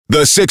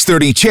The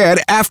 6:30 Chad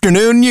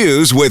Afternoon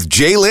News with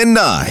Jaylen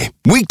Nye.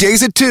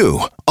 Weekdays at 2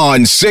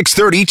 on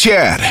 6:30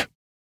 Chad.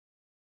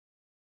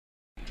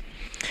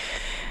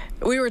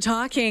 We were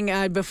talking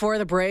before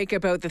the break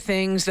about the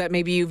things that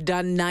maybe you've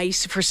done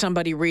nice for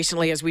somebody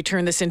recently as we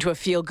turn this into a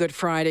Feel Good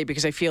Friday,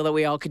 because I feel that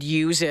we all could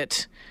use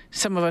it,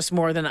 some of us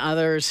more than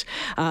others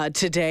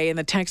today, and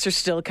the texts are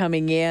still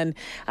coming in.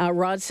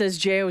 Rod says,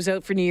 Jay, I was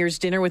out for New Year's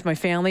dinner with my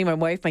family, my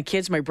wife, my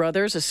kids, my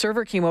brothers. A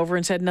server came over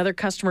and said another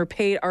customer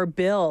paid our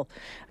bill.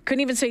 Couldn't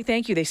even say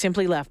thank you. They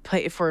simply left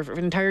for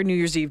an entire New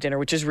Year's Eve dinner,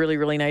 which is really,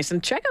 really nice.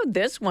 And check out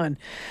this one.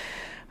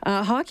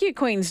 Hockey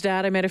acquaintance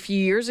dad I met a few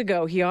years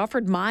ago. He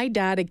offered my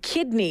dad a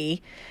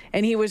kidney,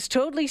 and he was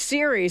totally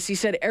serious. He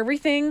said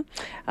everything,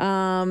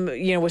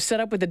 was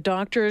set up with the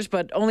doctors,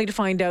 but only to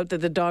find out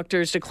that the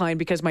doctors declined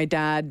because my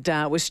dad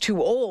was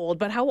too old.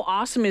 But how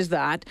awesome is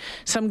that?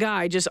 Some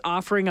guy just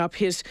offering up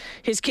his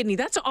kidney.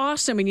 That's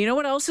awesome. And you know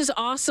what else is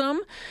awesome?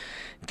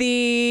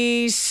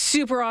 The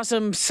super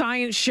awesome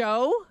science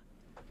show.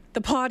 The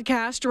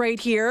podcast right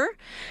here,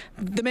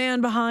 the man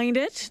behind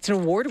it, it's an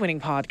award-winning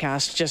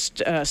podcast,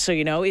 just so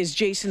you know, is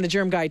Jason the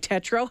Germ Guy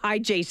Tetro. Hi,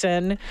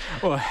 Jason.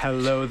 Well,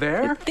 hello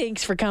there.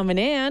 Thanks for coming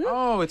in.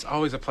 Oh, it's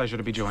always a pleasure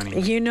to be joining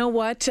you. You know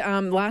what?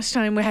 Last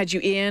time we had you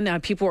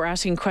in, people were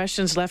asking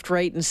questions left,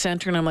 right, and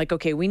center, and I'm like,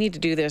 okay, we need to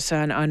do this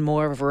on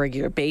more of a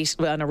regular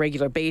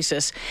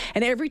basis.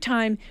 And every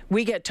time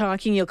we get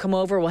talking, you'll come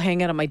over, we'll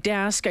hang out at my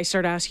desk. I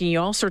start asking you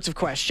all sorts of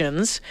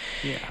questions,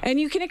 and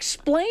you can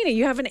explain it.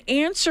 You have an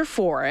answer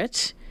for it.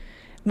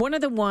 One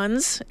of the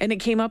ones, and it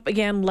came up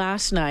again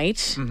last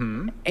night,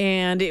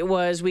 and it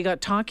was, we got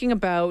talking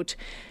about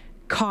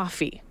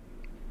coffee.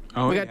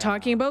 We got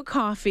talking about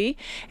coffee,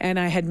 and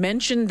I had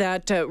mentioned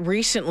that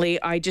recently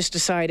I just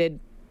decided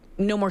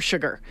no more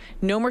sugar.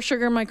 No more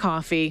sugar in my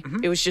coffee.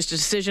 It was just a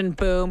decision,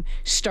 boom,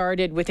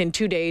 started within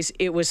 2 days.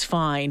 It was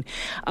fine.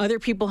 Other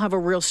people have a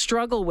real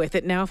struggle with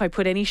it. Now, if I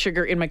put any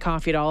sugar in my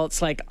coffee at all,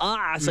 it's like,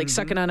 it's like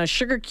sucking on a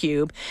sugar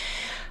cube.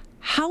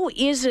 How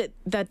is it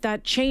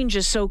that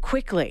changes so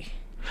quickly?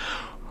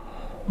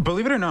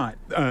 Believe it or not,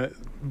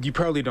 you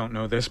probably don't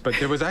know this, but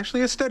there was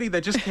actually a study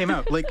that just came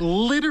out, like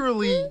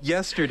literally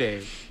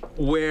yesterday,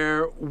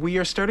 where we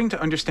are starting to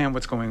understand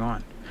what's going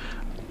on.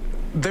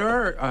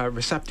 There are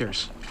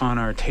receptors on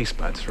our taste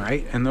buds,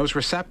 right? And those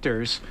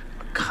receptors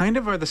kind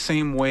of are the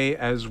same way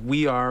as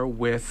we are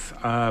with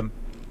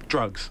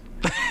drugs.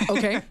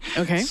 Okay.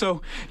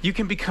 So you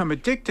can become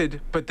addicted,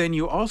 but then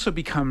you also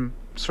become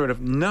sort of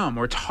numb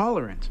or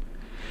tolerant.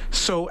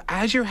 So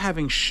as you're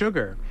having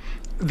sugar,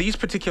 these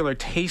particular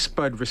taste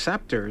bud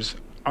receptors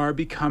are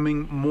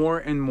becoming more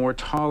and more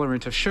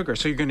tolerant of sugar.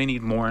 So you're going to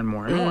need more and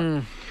more and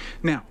more.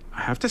 Now,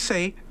 I have to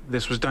say,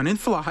 this was done in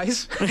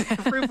flies,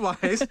 fruit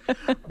flies,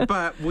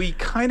 but we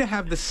kind of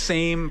have the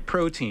same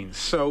proteins.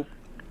 So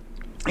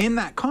in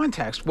that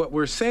context, what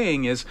we're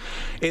saying is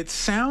it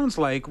sounds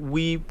like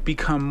we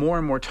become more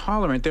and more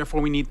tolerant,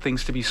 therefore we need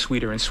things to be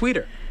sweeter and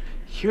sweeter.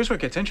 Here's what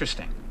gets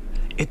interesting.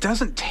 It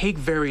doesn't take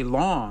very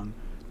long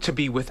to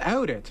be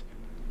without it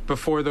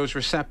before those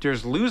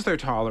receptors lose their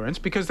tolerance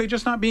because they're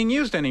just not being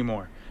used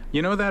anymore.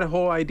 You know that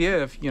whole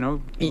idea of,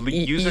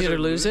 use it or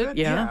lose it?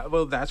 Yeah.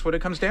 Well, that's what it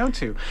comes down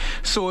to.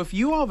 So if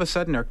you all of a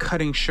sudden are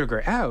cutting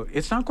sugar out,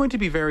 it's not going to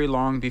be very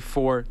long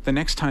before the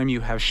next time you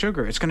have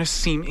sugar. It's going to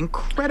seem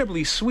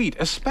incredibly sweet,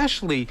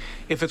 especially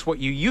if it's what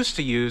you used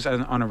to use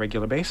on a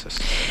regular basis.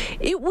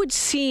 It would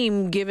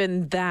seem,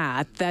 given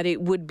that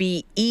it would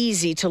be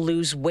easy to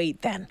lose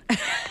weight then.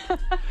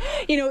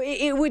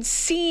 It would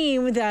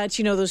seem that,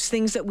 those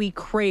things that we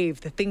crave,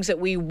 the things that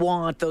we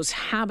want, those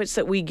habits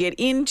that we get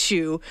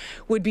into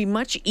would be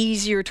much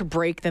easier to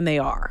break than they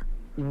are.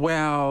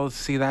 Well,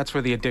 see, that's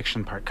where the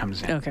addiction part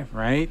comes in, okay.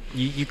 Right?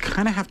 You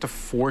kind of have to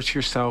force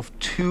yourself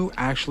to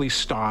actually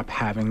stop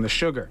having the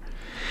sugar.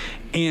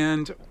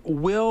 And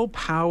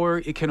willpower,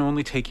 it can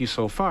only take you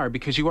so far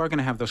because you are going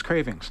to have those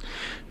cravings.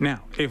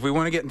 Now, if we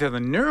want to get into the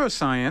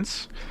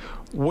neuroscience,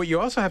 what you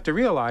also have to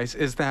realize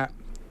is that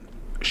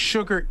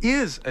sugar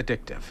is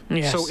addictive.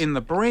 Yes. So in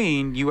the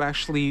brain, you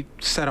actually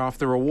set off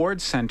the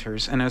reward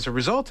centers, and as a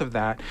result of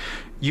that,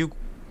 you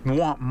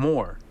want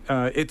more.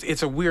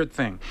 It's a weird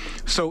thing.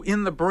 So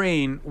in the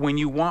brain, when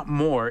you want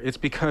more, it's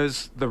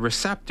because the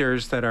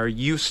receptors that are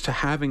used to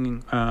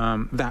having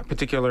that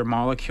particular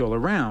molecule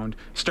around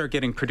start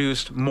getting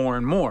produced more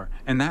and more,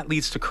 and that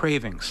leads to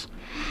cravings.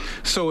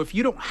 So if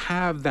you don't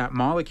have that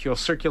molecule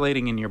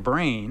circulating in your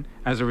brain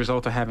as a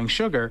result of having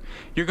sugar,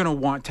 you're going to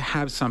want to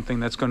have something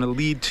that's going to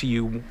lead to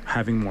you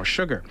having more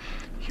sugar.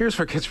 Here's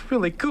where it gets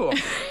really cool.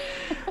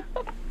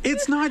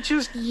 It's not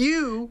just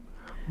you.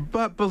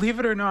 But believe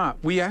it or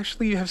not, we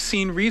actually have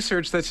seen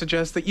research that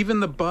suggests that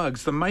even the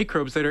bugs, the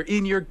microbes that are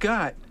in your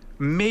gut,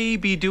 may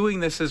be doing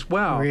this as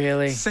well.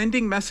 Really?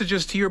 Sending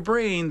messages to your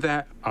brain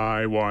that,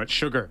 I want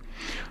sugar.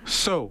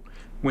 So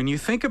when you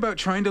think about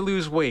trying to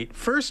lose weight,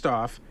 first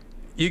off,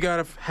 you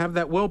got to have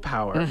that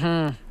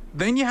willpower.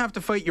 Then you have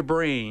to fight your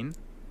brain.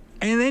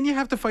 And then you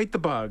have to fight the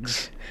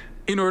bugs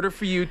in order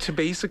for you to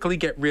basically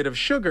get rid of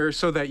sugar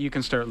so that you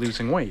can start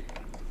losing weight.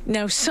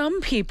 Now,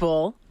 some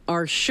people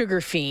are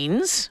sugar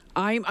fiends.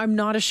 I'm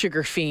not a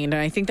sugar fiend,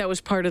 and I think that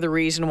was part of the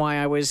reason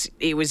why it was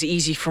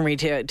easy for me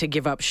to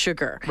give up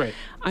sugar. Right.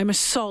 I'm a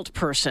salt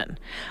person.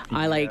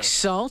 I like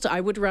salt. I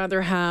would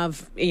rather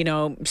have,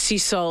 sea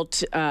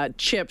salt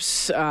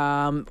chips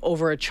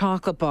over a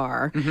chocolate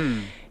bar.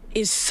 Mm-hmm.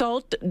 Is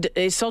salt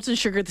and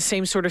sugar the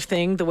same sort of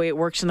thing, the way it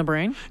works in the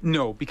brain?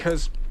 No,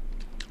 because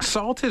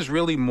salt is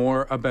really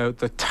more about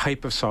the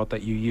type of salt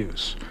that you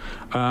use.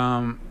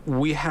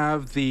 We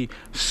have the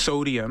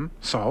sodium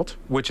salt,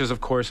 which is,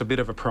 of course, a bit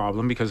of a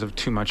problem because of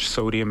too much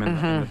sodium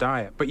in the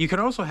diet. But you can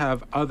also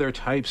have other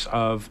types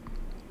of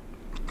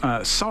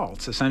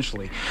salts,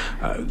 essentially.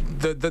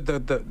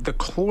 The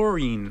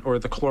chlorine or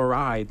the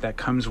chloride that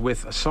comes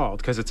with a salt,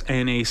 because it's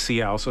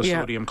NaCl, so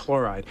sodium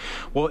chloride.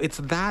 Well, it's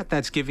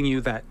that's giving you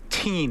that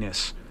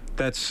tinginess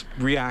that's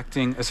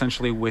reacting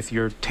essentially with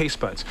your taste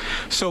buds.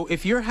 So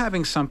if you're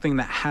having something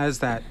that has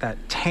that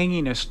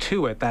tanginess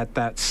to it,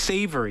 that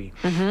savory,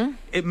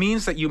 it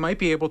means that you might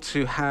be able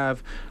to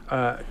have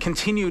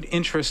continued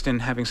interest in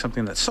having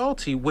something that's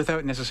salty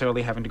without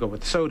necessarily having to go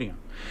with the sodium.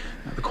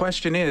 Now, the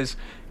question is,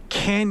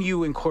 can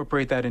you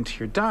incorporate that into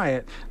your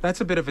diet? That's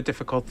a bit of a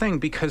difficult thing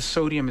because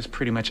sodium is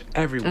pretty much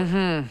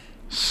everywhere.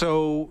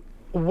 So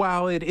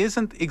while it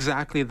isn't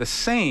exactly the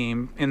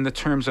same in the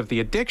terms of the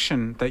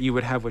addiction that you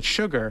would have with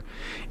sugar,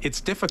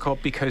 it's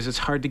difficult because it's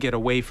hard to get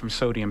away from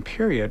sodium,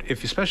 period,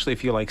 especially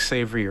if you like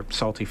savory or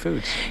salty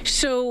foods.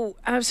 So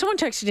someone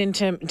texted in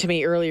to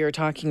me earlier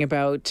talking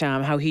about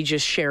how he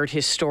just shared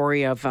his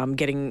story of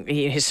getting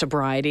his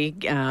sobriety,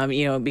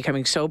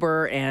 becoming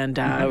sober, and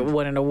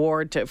won an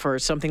award for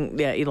something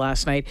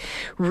last night.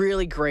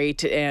 Really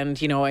great.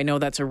 And, I know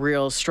that's a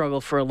real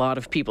struggle for a lot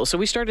of people. So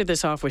we started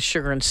this off with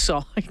sugar and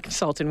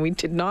salt, and we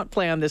did not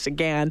plan this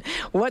again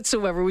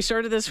whatsoever. We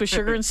started this with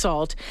sugar and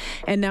salt,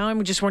 and now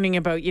I'm just wondering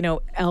about,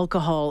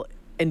 alcohol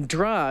and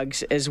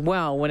drugs as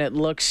well when it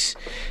looks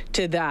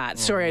to that.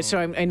 Sorry, so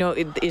I know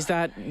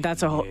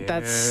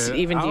that's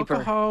even deeper.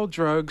 Alcohol,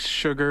 drugs,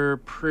 sugar,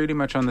 pretty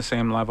much on the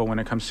same level when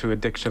it comes to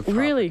addictive properties.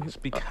 Really?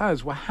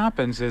 Because what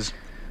happens is,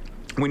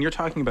 when you're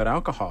talking about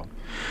alcohol,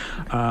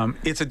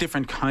 it's a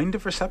different kind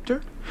of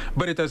receptor,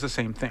 but it does the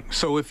same thing.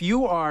 So if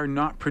you are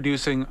not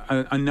producing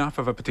enough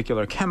of a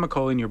particular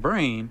chemical in your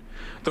brain,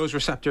 those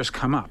receptors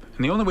come up.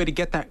 And the only way to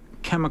get that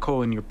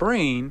chemical in your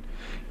brain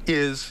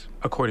is,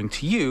 according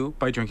to you,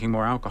 by drinking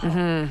more alcohol.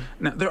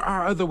 Now, there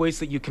are other ways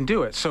that you can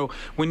do it. So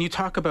when you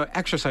talk about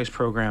exercise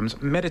programs,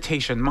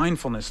 meditation,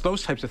 mindfulness,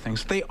 those types of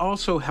things, they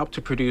also help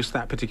to produce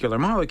that particular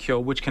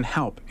molecule, which can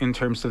help in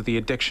terms of the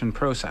addiction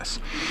process.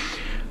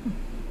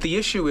 The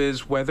issue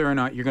is whether or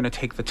not you're going to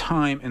take the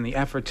time and the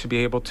effort to be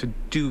able to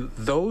do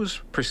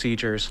those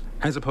procedures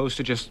as opposed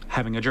to just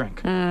having a drink.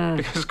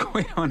 Because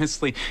quite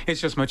honestly,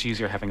 it's just much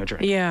easier having a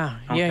drink.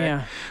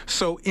 Yeah.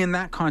 So in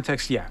that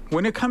context,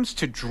 when it comes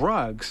to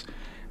drugs,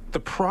 the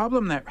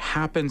problem that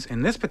happens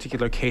in this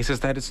particular case is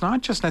that it's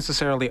not just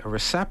necessarily a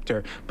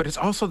receptor, but it's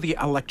also the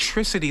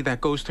electricity that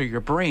goes through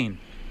your brain.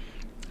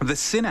 The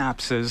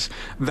synapses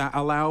that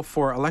allow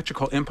for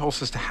electrical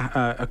impulses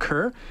to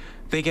occur,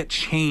 they get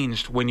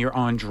changed when you're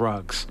on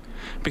drugs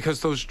because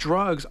those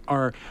drugs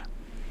are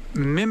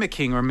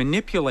mimicking or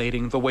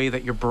manipulating the way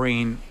that your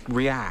brain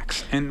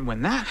reacts. And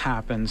when that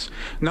happens,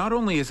 not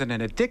only is it an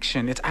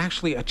addiction, it's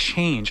actually a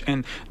change.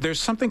 And there's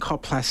something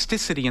called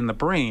plasticity in the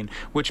brain,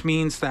 which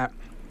means that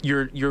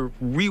you're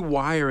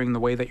rewiring the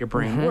way that your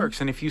brain works.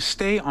 And if you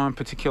stay on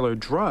particular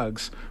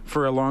drugs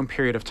for a long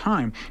period of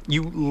time,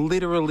 you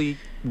literally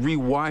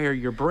rewire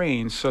your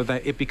brain so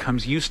that it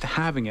becomes used to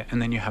having it,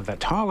 and then you have that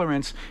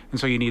tolerance, and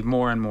so you need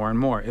more and more and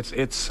more.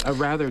 It's a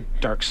rather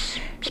dark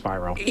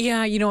spiral.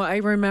 Yeah, I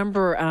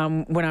remember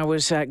when I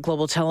was at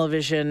Global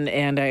Television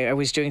and I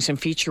was doing some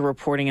feature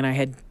reporting, and I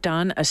had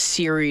done a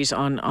series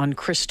on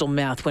crystal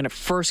meth when it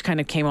first kind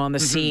of came on the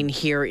scene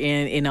here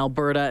in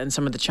Alberta, and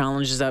some of the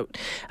challenges that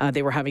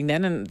they were having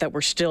then and that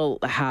we're still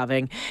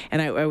having.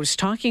 And I was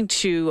talking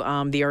to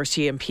the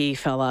RCMP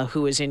fella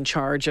who was in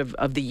charge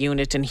of the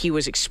unit, and he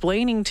was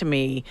explaining to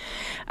me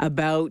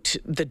about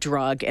the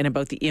drug and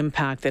about the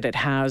impact that it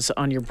has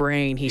on your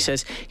brain. He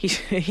says,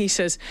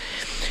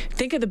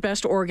 think of the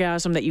best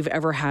orgasm that you've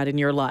ever had in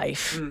your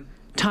life.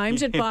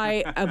 Times it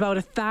by about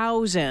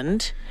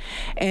 1,000,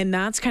 and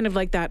that's kind of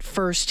like that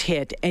first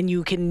hit, and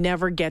you can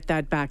never get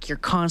that back. You're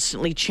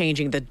constantly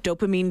changing. The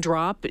dopamine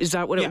drop, is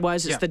that what it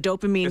was? It's the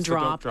dopamine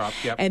drop,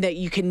 and that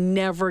you can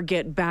never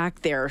get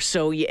back there.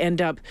 So you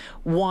end up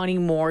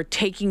wanting more,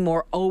 taking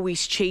more,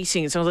 always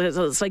chasing. So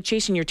it's like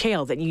chasing your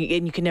tail, and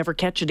you can never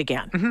catch it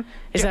again.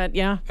 Is that,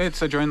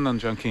 It's adrenaline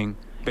junking.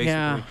 Basically.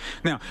 Yeah.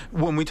 Now,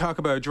 when we talk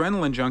about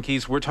adrenaline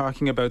junkies, we're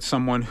talking about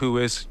someone who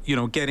is,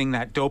 getting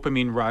that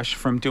dopamine rush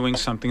from doing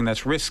something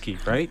that's risky,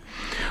 right?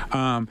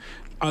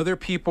 Other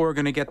people are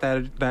going to get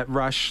that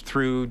rush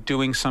through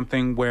doing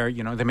something where,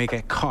 they may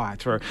get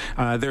caught. Or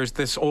there's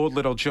this old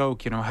little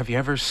joke, have you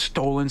ever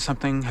stolen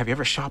something? Have you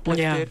ever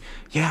shoplifted?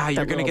 Yeah,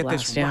 you're going to get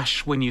this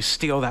rush when you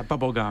steal that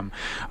bubble gum.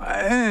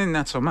 And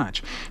not so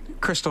much.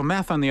 Crystal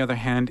meth, on the other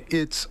hand,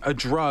 it's a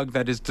drug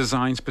that is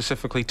designed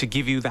specifically to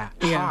give you that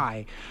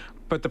high.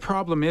 But the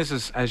problem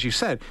is, as you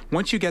said,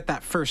 once you get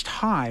that first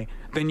high,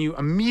 then you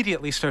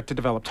immediately start to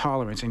develop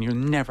tolerance, and you'll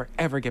never,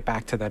 ever get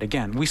back to that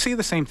again. We see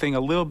the same thing a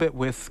little bit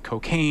with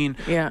cocaine,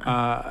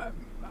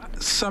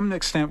 some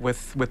extent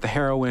with the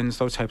heroines,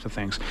 those types of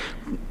things.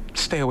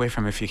 Stay away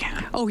from it if you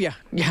can. Oh, yeah.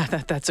 Yeah,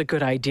 that's a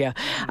good idea.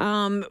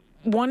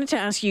 Wanted to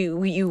ask you,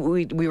 we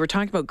were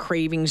talking about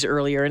cravings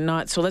earlier, and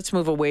not, so let's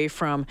move away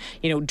from,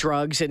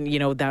 drugs and,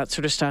 that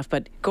sort of stuff,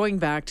 but going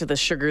back to the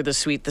sugar, the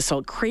sweet, the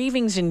salt,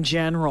 cravings in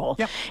general.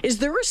 Yep. Is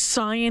there a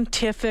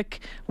scientific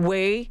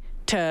way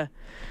to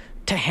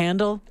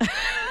handle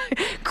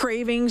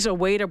cravings, a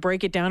way to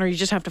break it down, or you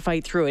just have to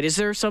fight through it? Is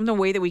there some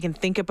way that we can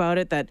think about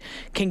it that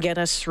can get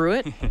us through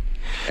it?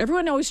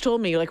 Everyone always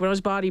told me, like when I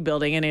was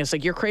bodybuilding, and it's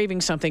like, you're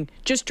craving something,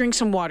 just drink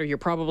some water, you're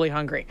probably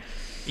hungry.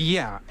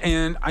 Yeah,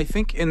 and I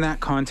think in that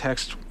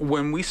context,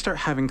 when we start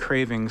having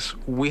cravings,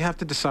 we have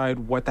to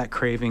decide what that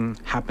craving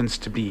happens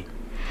to be.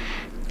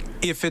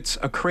 If it's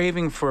a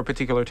craving for a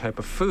particular type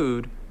of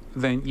food,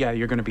 then yeah,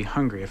 you're going to be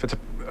hungry. If it's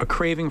a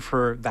craving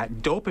for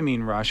that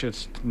dopamine rush,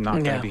 it's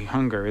not going to be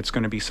hunger. It's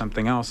going to be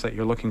something else that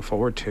you're looking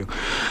forward to.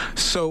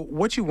 So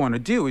what you want to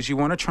do is you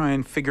want to try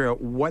and figure out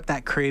what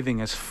that craving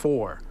is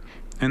for.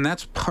 And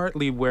that's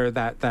partly where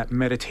that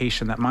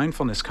meditation, that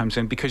mindfulness comes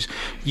in, because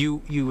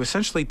you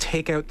essentially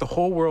take out the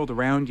whole world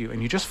around you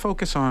and you just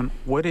focus on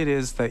what it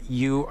is that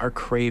you are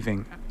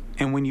craving.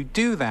 And when you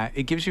do that,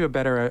 it gives you a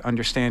better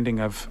understanding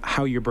of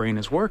how your brain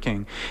is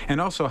working,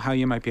 and also how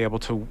you might be able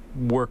to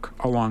work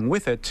along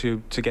with it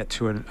to get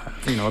to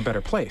a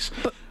better place.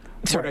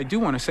 What I do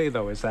want to say,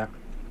 though, is that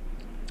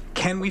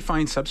can we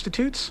find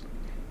substitutes?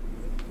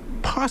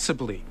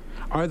 Possibly.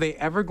 Are they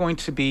ever going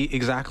to be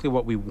exactly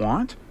what we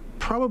want?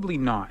 Probably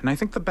not. And I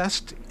think the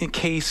best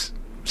case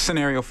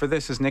scenario for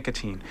this is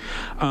nicotine.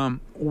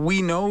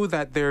 We know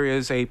that there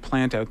is a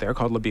plant out there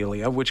called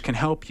lobelia, which can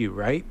help you,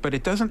 right? But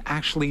it doesn't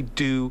actually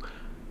do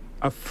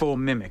a full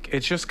mimic.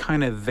 It's just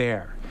kind of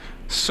there.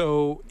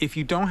 So if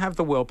you don't have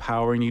the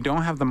willpower and you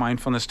don't have the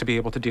mindfulness to be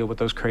able to deal with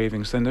those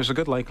cravings, then there's a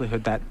good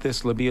likelihood that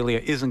this lobelia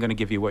isn't going to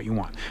give you what you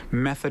want.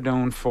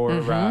 Methadone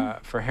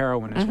for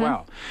heroin as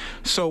well.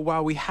 So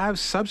while we have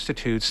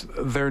substitutes,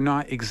 they're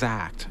not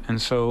exact.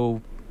 And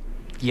so,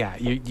 yeah,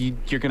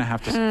 you're going to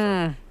have to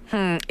suffer.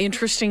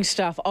 Interesting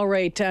stuff. All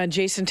right,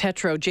 Jason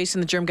Tetro,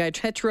 Jason the Germ Guy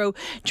Tetro,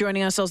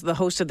 joining us, also the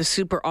host of the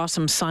Super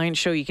Awesome Science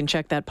Show. You can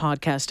check that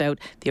podcast out,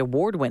 the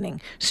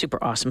award-winning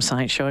Super Awesome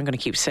Science Show. I'm going to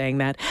keep saying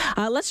that.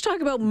 Let's talk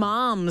about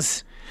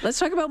moms. Let's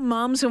talk about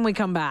moms when we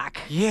come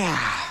back. Yeah.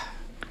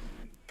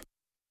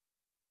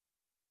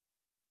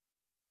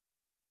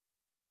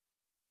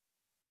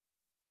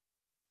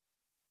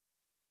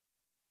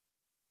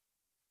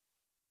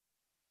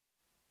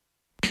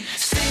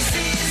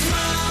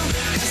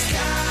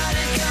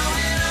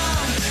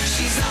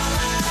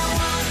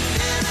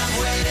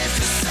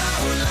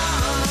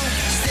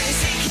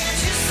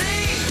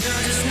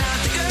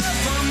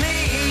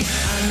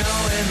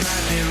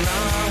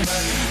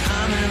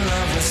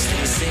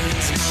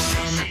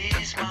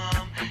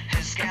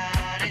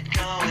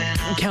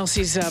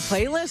 Kelsey's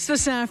playlist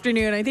this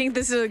afternoon. I think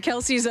this is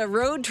Kelsey's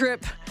road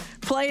trip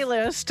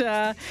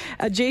playlist.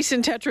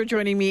 Jason Tetro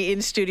joining me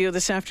in studio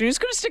this afternoon. He's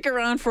going to stick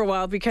around for a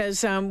while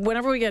because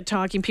whenever we get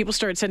talking, people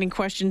start sending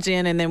questions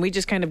in, and then we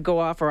just kind of go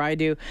off, or I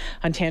do,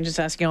 on tangents,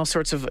 asking all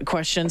sorts of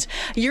questions.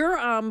 Your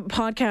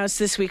podcast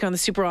this week on the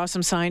Super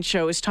Awesome Science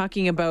Show is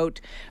talking about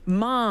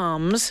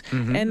moms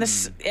and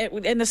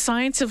the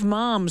science of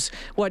moms.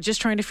 What,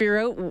 just trying to figure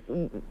out...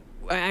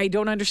 I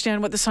don't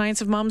understand what the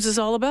science of moms is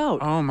all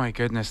about. Oh my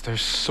goodness,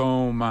 there's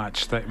so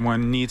much that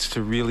one needs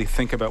to really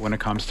think about when it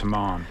comes to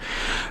mom.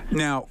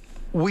 Now,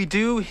 we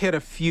do hit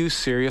a few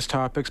serious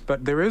topics,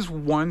 but there is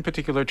one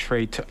particular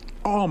trait to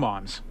all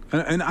moms.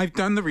 And I've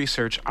done the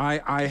research.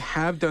 I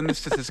have done the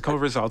statistical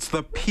results.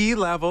 The P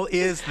level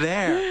is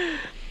there.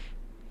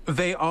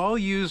 They all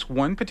use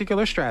one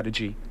particular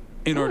strategy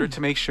in order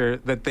to make sure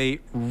that they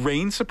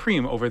reign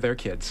supreme over their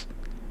kids.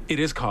 It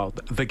is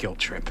called the guilt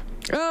trip.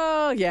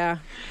 Oh, yeah.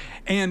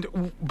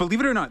 And believe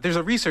it or not, there's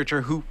a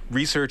researcher who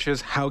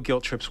researches how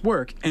guilt trips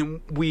work, and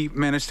we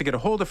managed to get a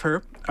hold of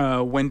her,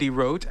 Wendy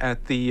Rote,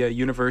 at the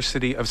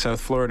University of South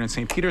Florida in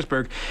St.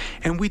 Petersburg,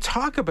 and we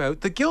talk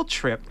about the guilt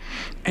trip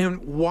and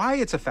why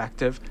it's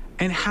effective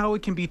and how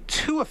it can be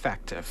too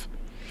effective.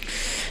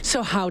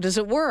 So how does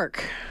it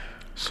work?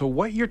 So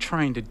what you're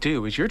trying to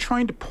do is you're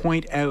trying to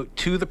point out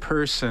to the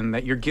person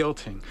that you're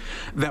guilting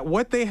that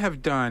what they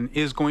have done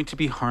is going to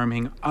be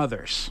harming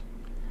others.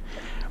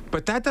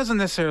 But that doesn't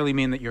necessarily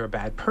mean that you're a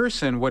bad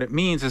person. What it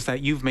means is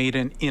that you've made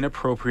an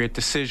inappropriate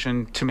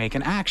decision to make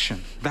an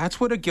action. That's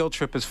what a guilt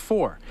trip is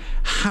for.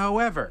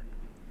 However,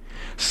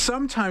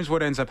 sometimes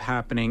what ends up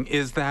happening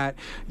is that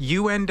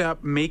you end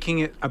up making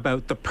it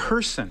about the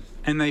person,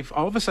 and they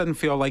all of a sudden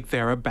feel like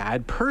they're a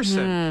bad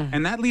person,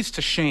 and that leads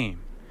to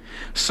shame.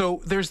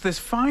 So there's this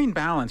fine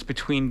balance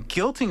between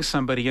guilting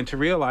somebody into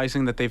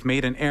realizing that they've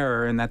made an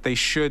error and that they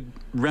should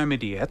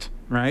remedy it,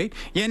 right?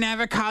 You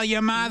never call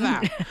your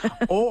mother.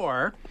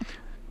 Or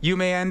you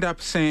may end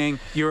up saying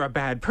you're a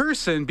bad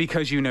person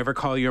because you never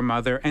call your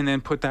mother and then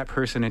put that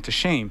person into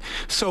shame.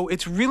 So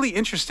it's really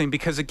interesting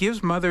because it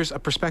gives mothers a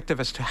perspective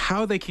as to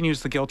how they can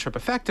use the guilt trip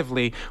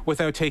effectively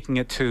without taking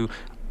it to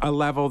a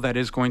level that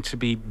is going to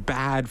be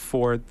bad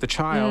for the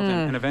child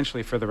and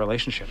eventually for the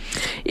relationship.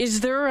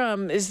 Is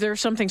there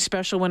something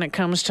special when it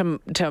comes to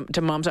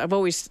moms? I've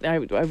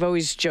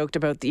always joked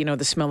about the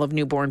smell of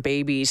newborn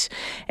babies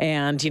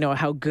and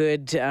how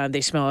good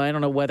they smell. I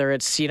don't know whether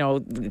it's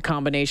the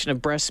combination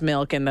of breast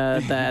milk and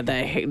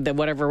the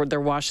whatever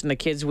they're washing the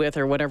kids with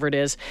or whatever it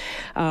is.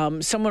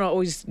 Someone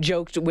always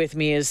joked with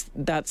me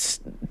that's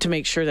to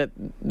make sure that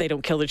they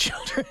don't kill the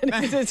children.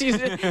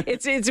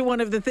 it's one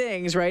of the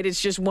things, right?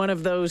 It's just one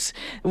of those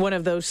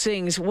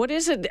things. What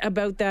is it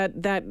about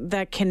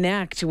that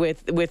connect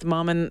with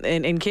mom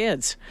and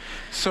kids?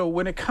 So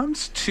when it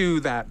comes to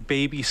that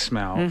baby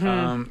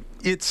smell,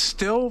 it's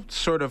still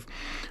sort of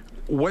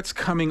what's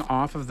coming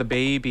off of the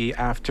baby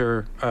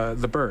after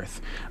the birth.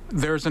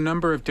 There's a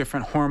number of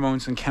different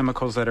hormones and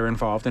chemicals that are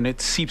involved, and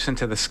it seeps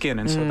into the skin,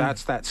 and so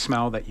that's that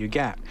smell that you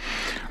get.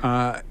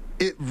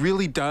 It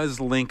really does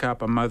link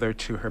up a mother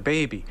to her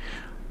baby.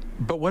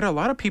 But what a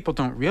lot of people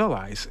don't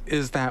realize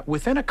is that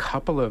within a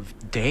couple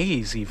of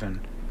days even,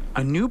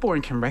 a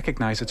newborn can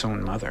recognize its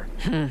own mother.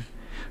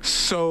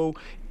 So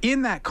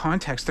in that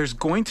context, there's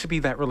going to be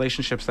that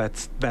relationship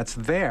that's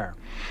there.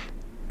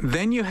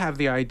 Then you have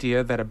the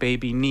idea that a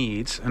baby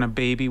needs, and a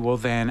baby will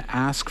then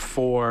ask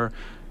for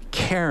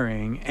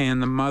caring,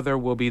 and the mother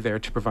will be there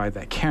to provide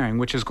that caring,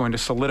 which is going to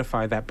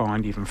solidify that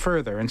bond even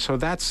further. And so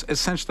that's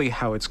essentially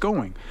how it's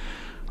going.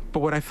 But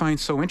what I find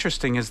so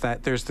interesting is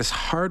that there's this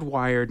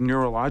hardwired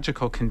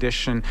neurological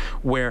condition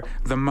where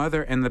the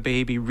mother and the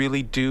baby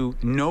really do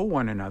know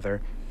one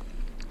another.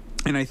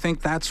 And I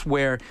think that's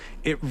where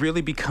it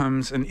really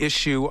becomes an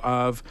issue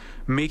of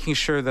making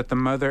sure that the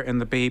mother and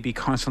the baby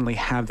constantly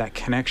have that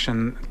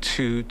connection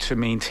to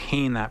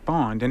maintain that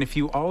bond. And if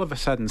you all of a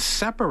sudden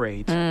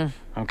separate,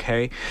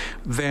 okay,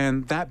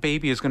 then that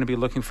baby is going to be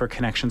looking for a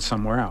connection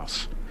somewhere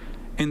else.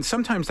 And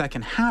sometimes that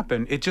can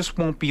happen. It just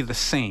won't be the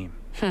same.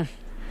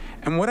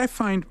 And what I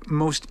find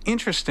most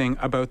interesting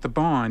about the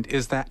bond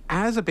is that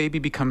as a baby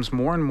becomes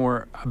more and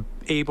more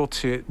able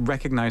to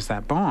recognize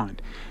that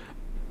bond,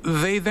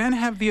 they then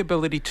have the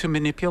ability to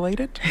manipulate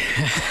it.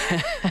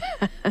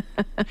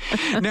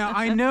 Now,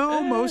 I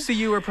know most of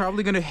you are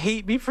probably going to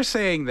hate me for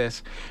saying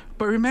this,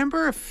 but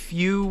remember a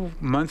few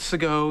months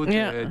ago,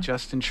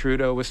 Justin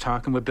Trudeau was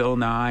talking with Bill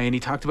Nye, and he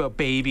talked about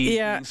babies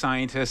being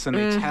scientists, and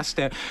they test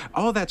it.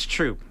 All that's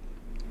true.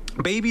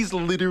 Babies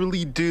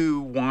literally do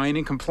whine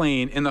and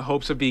complain in the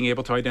hopes of being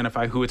able to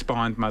identify who its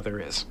bond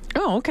mother is.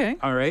 Oh, okay.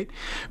 All right?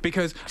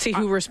 Because see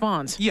who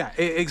responds. Yeah,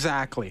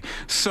 exactly.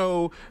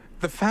 So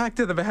the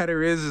fact of the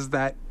matter is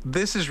that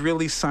this is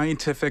really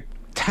scientific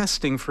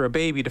testing for a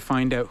baby to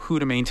find out who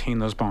to maintain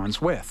those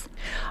bonds with.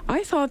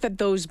 I thought that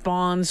those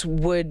bonds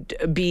would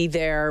be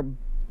there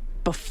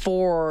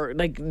before,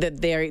 like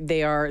that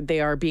they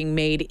are being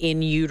made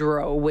in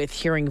utero with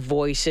hearing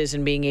voices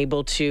and being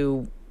able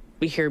to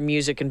hear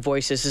music and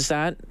voices. Is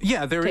that?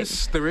 Yeah, there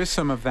is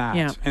some of that.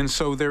 Yeah. And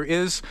so there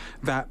is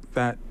that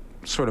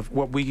sort of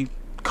what we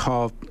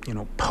call,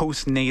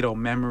 postnatal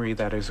memory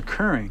that is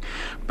occurring.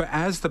 But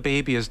as the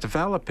baby is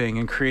developing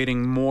and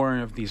creating more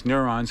of these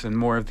neurons and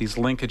more of these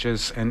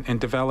linkages and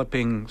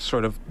developing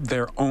sort of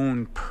their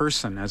own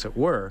person, as it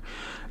were,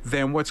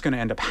 then what's going to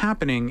end up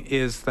happening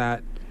is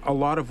that a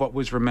lot of what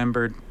was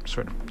remembered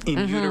sort of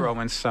in utero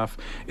and stuff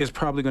is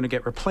probably going to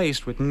get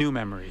replaced with new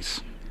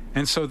memories.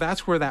 And so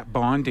that's where that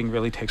bonding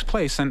really takes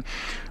place. And,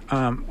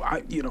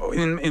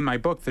 in my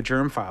book, The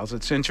Germ Files,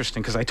 it's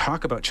interesting because I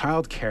talk about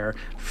childcare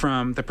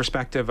from the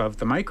perspective of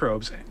the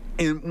microbes.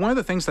 And one of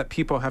the things that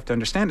people have to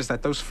understand is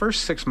that those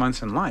first 6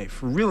 months in life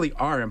really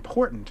are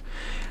important.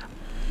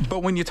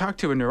 But when you talk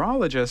to a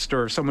neurologist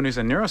or someone who's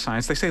in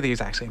neuroscience, they say the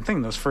exact same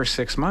thing. Those first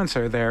 6 months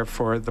are there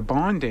for the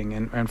bonding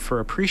and for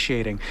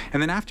appreciating.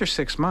 And then after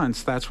 6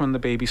 months, that's when the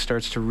baby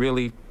starts to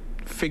really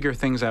figure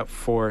things out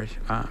for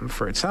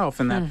itself,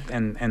 and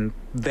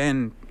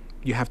then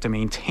you have to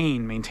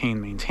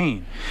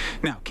maintain.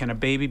 Now, can a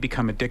baby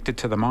become addicted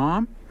to the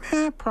mom?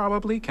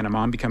 Probably. Can a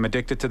mom become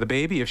addicted to the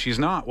baby? If she's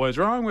not, what's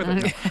wrong with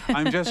her?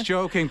 I'm just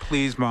joking.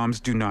 Please, moms,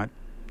 do not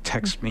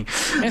text me.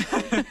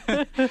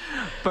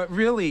 But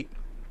really,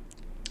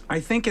 I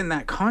think in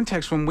that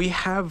context, when we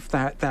have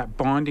that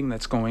bonding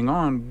that's going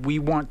on, we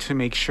want to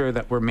make sure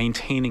that we're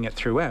maintaining it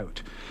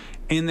throughout.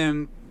 And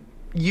then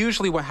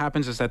usually what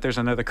happens is that there's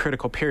another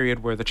critical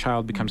period where the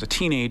child becomes a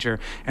teenager,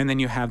 and then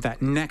you have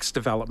that next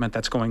development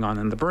that's going on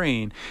in the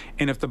brain.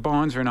 And if the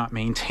bonds are not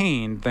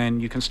maintained, then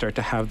you can start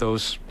to have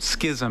those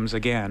schisms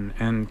again.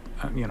 And,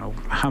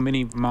 how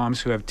many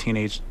moms who have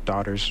teenage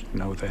daughters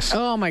know this?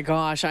 Oh, my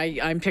gosh.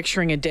 I'm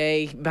picturing a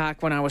day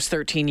back when I was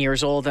 13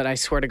 years old that I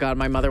swear to God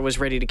my mother was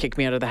ready to kick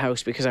me out of the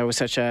house because I was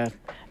such a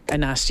a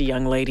nasty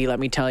young lady, let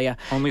me tell you.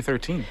 Only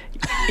 13.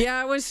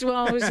 Yeah, it was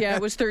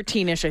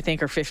 13-ish, I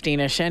think, or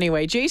 15-ish.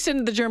 Anyway,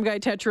 Jason, the Germ Guy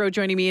Tetro,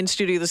 joining me in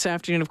studio this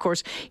afternoon. Of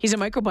course, he's a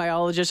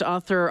microbiologist,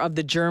 author of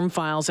The Germ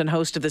Files, and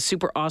host of the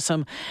super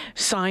awesome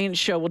science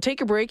show. We'll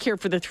take a break here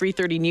for the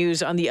 3:30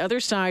 news. On the other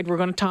side, we're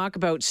going to talk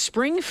about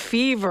spring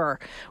fever.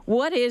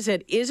 What is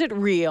it? Is it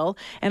real?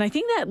 And I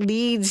think that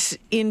leads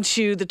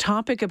into the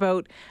topic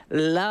about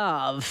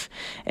love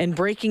and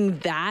breaking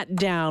that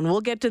down.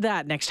 We'll get to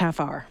that next half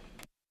hour.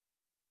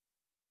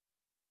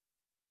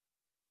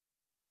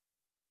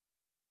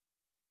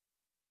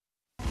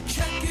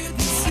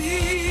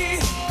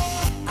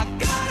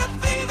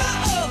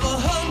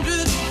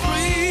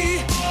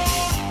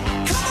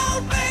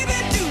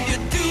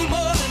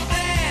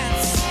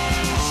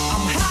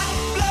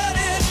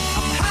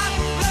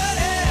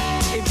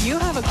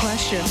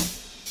 Question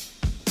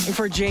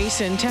for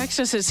Jason. Text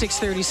us at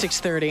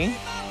 630.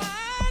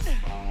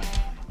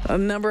 A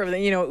number of,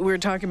 we were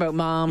talking about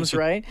moms,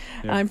 right?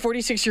 Yeah. I'm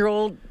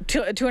 46-year-old,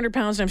 200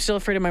 pounds, and I'm still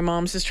afraid of my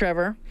mom, says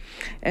Trevor.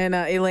 And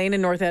Elaine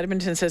in North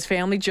Edmonton says,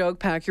 family joke,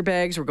 pack your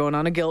bags, we're going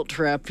on a guilt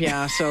trip.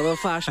 Yeah, so they'll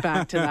flash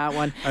back to that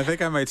one. I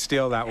think I might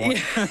steal that one.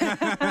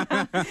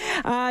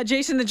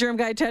 Jason, the Germ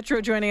Guy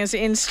Tetro, joining us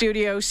in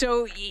studio.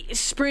 So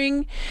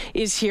spring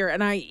is here,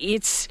 and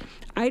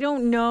I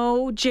don't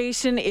know,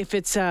 Jason, if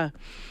it's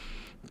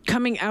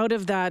coming out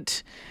of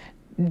that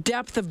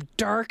depth of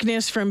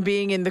darkness from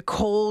being in the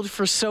cold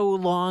for so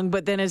long,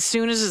 but then as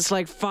soon as it's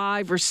like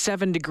 5 or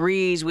 7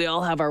 degrees, we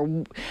all have our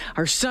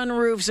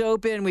sunroofs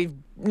open. We've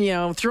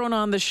thrown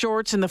on the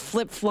shorts and the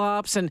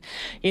flip-flops, and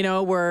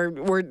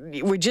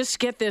we just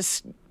get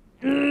this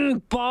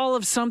ball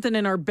of something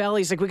in our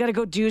bellies, like we got to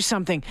go do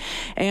something.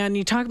 And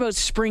you talk about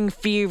spring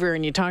fever,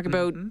 and you talk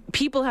about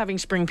people having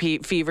spring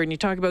fever, and you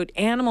talk about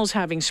animals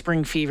having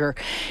spring fever.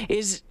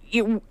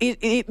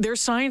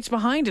 There's science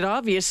behind it,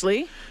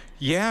 obviously.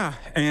 Yeah,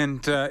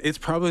 and it's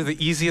probably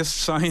the easiest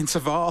science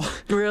of all.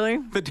 Really?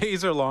 The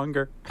days are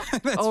longer.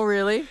 Oh,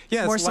 really?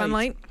 Yeah, more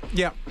sunlight?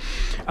 Yeah.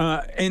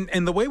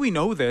 And the way we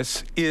know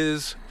this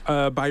is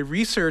by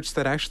research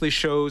that actually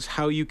shows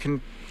how you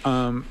can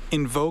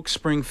invoke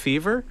spring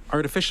fever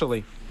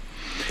artificially.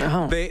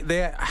 Oh.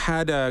 They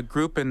had a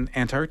group in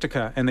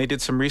Antarctica, and they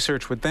did some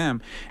research with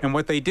them. And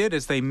what they did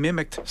is they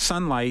mimicked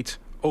sunlight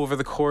over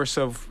the course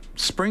of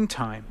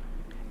springtime,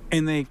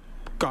 and they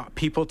got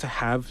people to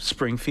have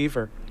spring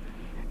fever.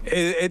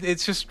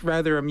 It's just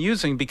rather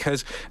amusing,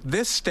 because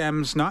this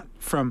stems not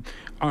from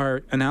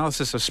our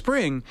analysis of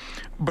spring,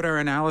 but our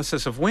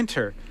analysis of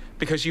winter.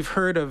 Because you've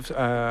heard of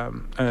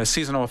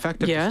seasonal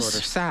affective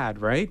disorder, SAD,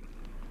 right?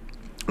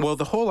 Well,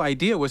 the whole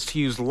idea was to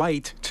use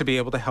light to be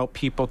able to help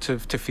people to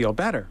feel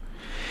better.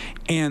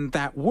 And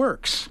that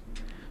works.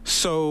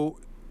 So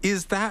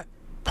is that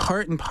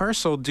part and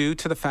parcel due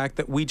to the fact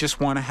that we just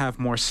want to have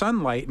more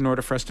sunlight in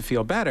order for us to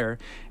feel better?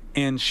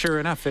 And sure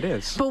enough, it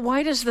is. But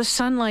why does the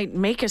sunlight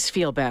make us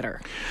feel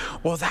better?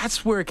 Well,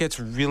 that's where it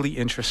gets really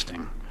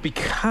interesting,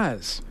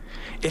 because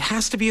it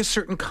has to be a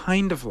certain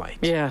kind of light.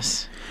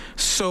 Yes.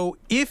 So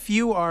if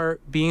you are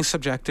being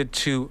subjected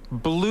to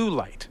blue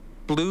light,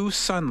 blue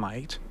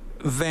sunlight,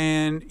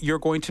 then you're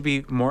going to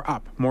be more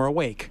up, more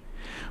awake.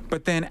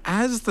 But then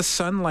as the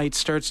sunlight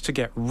starts to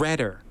get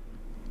redder,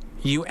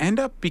 you end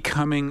up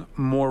becoming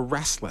more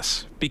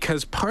restless,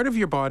 because part of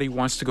your body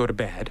wants to go to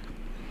bed.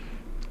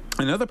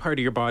 Another part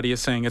of your body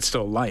is saying it's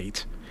still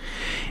light.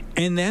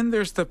 And then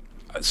there's the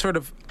sort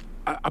of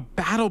a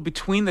battle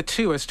between the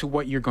two as to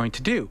what you're going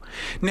to do.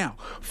 Now,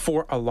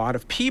 for a lot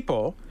of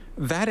people,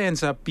 that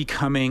ends up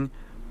becoming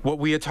what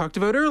we had talked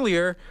about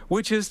earlier,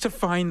 which is to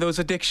find those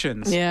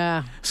addictions.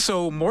 Yeah.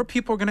 So more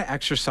people are going to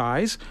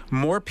exercise.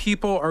 More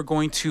people are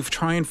going to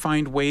try and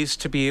find ways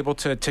to be able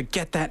to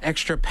get that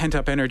extra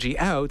pent-up energy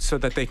out so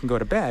that they can go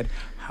to bed.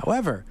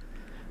 However,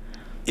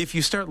 if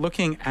you start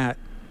looking at,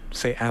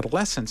 say,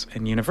 adolescents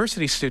and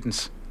university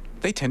students,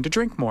 they tend to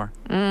drink more.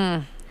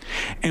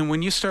 And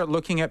when you start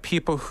looking at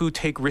people who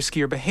take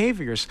riskier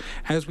behaviors,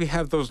 as we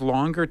have those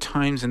longer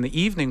times in the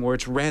evening where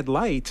it's red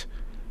light,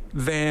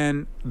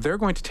 then they're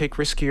going to take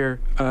riskier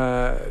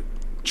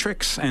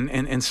tricks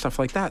and stuff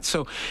like that.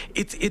 So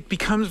it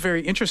becomes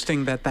very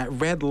interesting that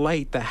red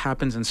light that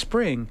happens in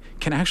spring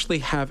can actually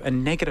have a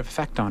negative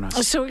effect on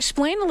us. So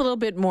explain a little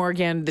bit more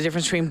again the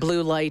difference between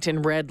blue light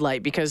and red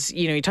light, because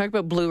you talk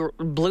about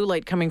blue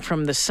light coming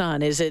from the sun.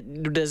 Does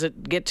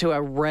it get to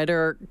a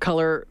redder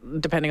color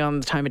depending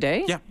on the time of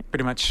day? Yeah,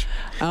 pretty much.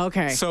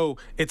 Okay. So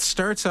it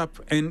starts up,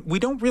 and we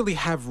don't really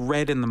have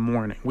red in the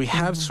morning. We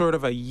have sort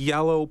of a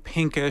yellow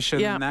pinkish,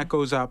 and then that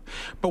goes up.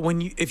 But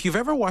if you've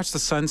ever watched the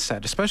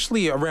sunset,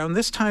 especially around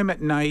this time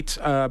at night,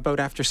 about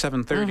after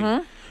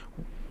 7:30,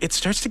 it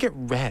starts to get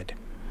red.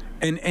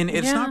 And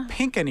it's not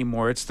pink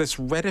anymore. It's this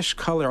reddish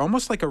color,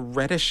 almost like a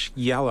reddish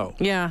yellow.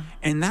 Yeah.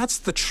 And that's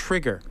the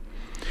trigger.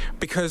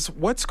 Because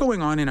what's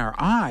going on in our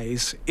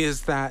eyes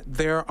is that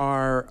there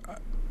are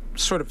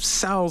sort of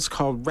cells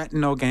called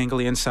retinal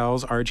ganglion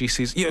cells,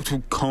 RGCs. You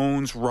have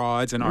cones,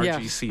 rods, and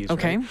RGCs. Yeah.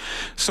 Okay. Right?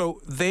 So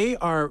they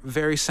are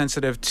very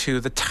sensitive to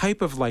the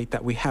type of light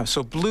that we have.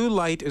 So blue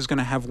light is going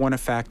to have one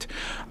effect.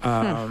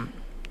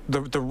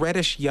 The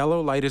reddish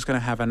yellow light is going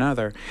to have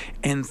another.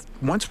 And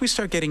once we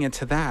start getting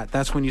into that,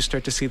 that's when you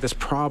start to see this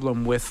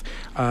problem with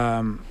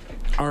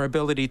our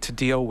ability to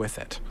deal with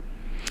it.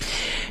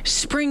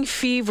 Spring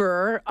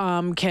fever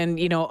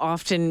can,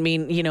 often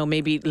mean,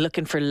 maybe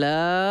looking for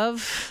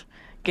love,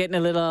 getting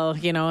a little,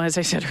 as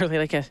I said earlier,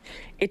 like a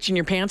itch in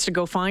your pants to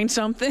go find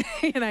something.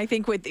 And I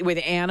think with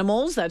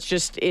animals, that's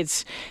just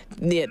it's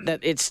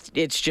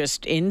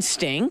just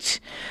instinct.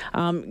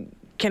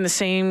 Can the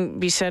same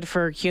be said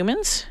for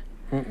humans?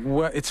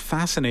 Well, it's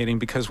fascinating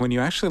because when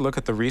you actually look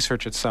at the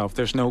research itself,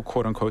 there's no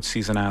quote-unquote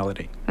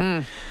seasonality.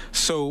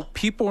 So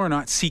people are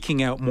not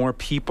seeking out more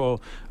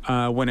people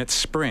when it's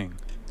spring.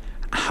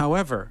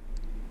 However,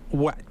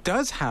 what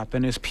does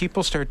happen is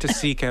people start to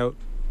seek out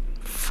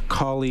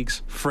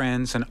colleagues,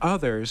 friends, and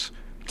others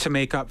to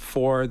make up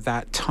for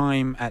that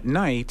time at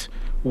night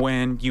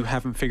when you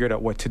haven't figured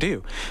out what to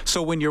do.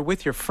 So when you're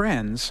with your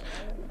friends,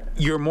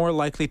 you're more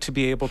likely to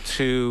be able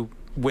to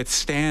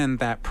withstand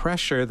that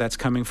pressure that's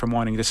coming from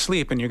wanting to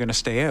sleep, and you're going to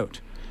stay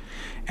out.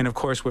 And of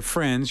course, with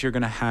friends, you're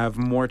going to have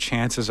more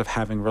chances of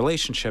having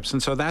relationships.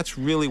 And so that's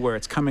really where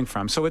it's coming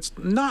from. So it's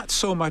not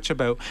so much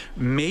about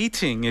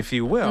mating, if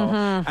you will,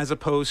 as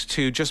opposed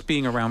to just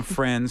being around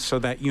friends so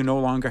that you no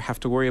longer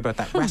have to worry about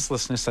that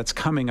restlessness that's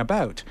coming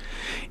about.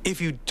 If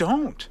you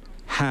don't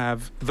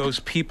have those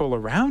people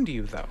around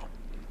you, though,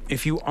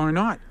 if you are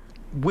not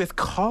with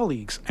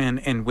colleagues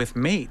and with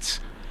mates,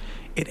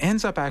 it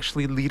ends up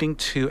actually leading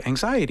to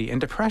anxiety and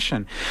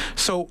depression.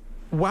 So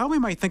while we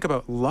might think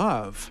about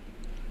love,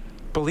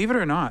 believe it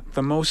or not,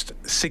 the most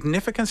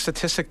significant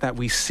statistic that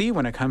we see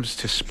when it comes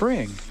to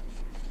spring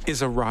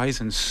is a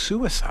rise in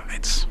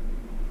suicides.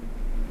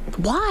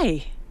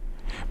 Why?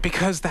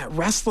 Because that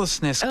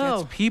restlessness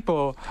gets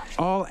people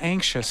all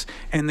anxious,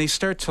 and they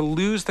start to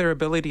lose their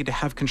ability to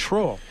have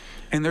control.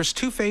 And there's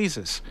two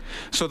phases.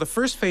 So the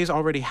first phase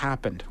already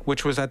happened,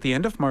 which was at the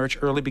end of March,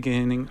 early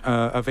beginning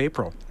of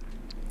April.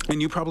 And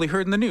you probably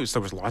heard in the news,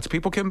 there was lots of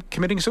people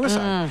committing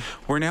suicide.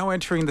 We're now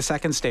entering the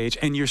second stage,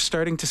 and you're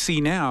starting to see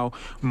now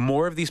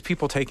more of these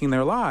people taking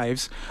their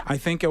lives. I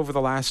think over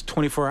the last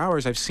 24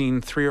 hours, I've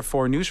seen 3 or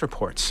 4 news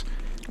reports.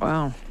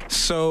 Wow.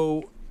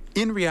 So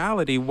in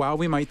reality, while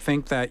we might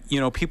think that,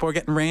 people are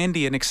getting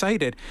randy and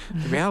excited,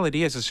 the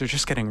reality is they're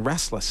just getting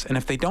restless. And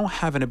if they don't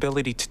have an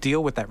ability to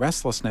deal with that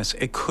restlessness,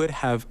 it could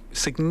have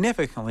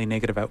significantly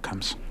negative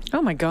outcomes.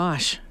 Oh, my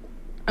gosh.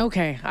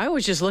 Okay, I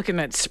was just looking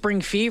at spring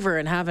fever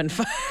and having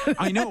fun.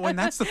 I know, and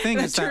that's the thing.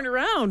 is that turn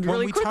around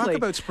really quickly. When we talk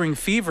about spring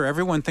fever,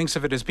 everyone thinks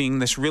of it as being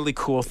this really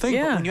cool thing.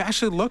 Yeah. But when you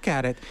actually look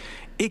at it,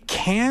 it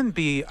can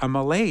be a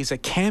malaise.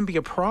 It can be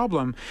a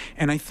problem.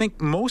 And I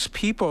think most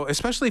people,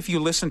 especially if you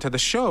listen to the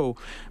show,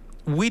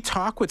 we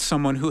talk with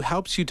someone who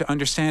helps you to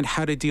understand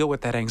how to deal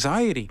with that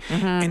anxiety.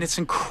 And it's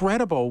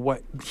incredible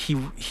what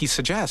he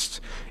suggests.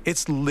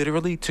 It's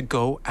literally to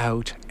go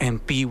out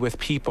and be with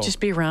people. Just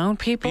be around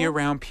people? Be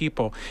around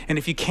people. And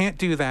if you can't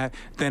do that,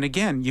 then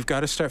again, you've got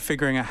to start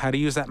figuring out how to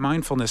use that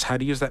mindfulness, how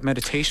to use that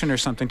meditation or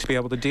something to be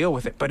able to deal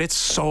with it. But it's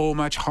so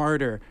much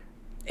harder.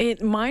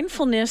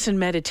 Mindfulness and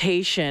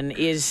meditation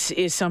is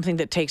something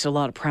that takes a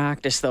lot of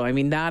practice, though. I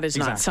mean, that is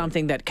not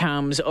something that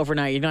comes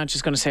overnight. You're not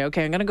just going to say,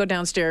 okay, I'm going to go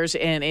downstairs,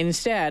 and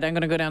instead I'm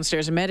going to go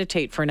downstairs and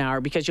meditate for an hour,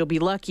 because you'll be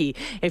lucky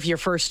if your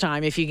first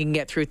time, if you can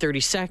get through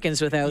 30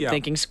 seconds without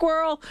thinking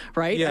squirrel,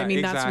 right? Yeah, I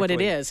mean, that's what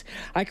it is.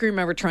 I can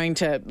remember trying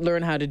to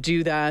learn how to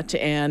do that,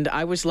 and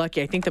I was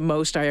lucky. I think the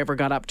most I ever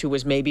got up to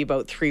was maybe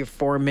about 3 or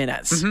 4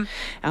 minutes,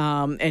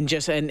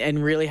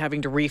 and really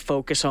having to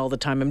refocus all the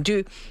time. And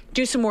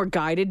do some more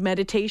guided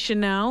meditation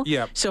now.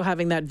 So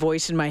having that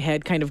voice in my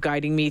head kind of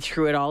guiding me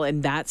through it all,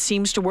 and that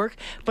seems to work.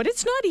 But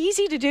it's not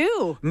easy to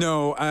do.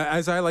 No,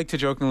 as I like to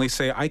jokingly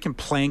say, I can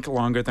plank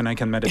longer than I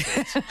can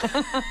meditate.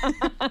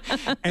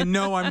 And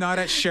no, I'm not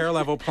at share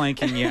level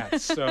planking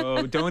yet,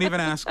 so don't even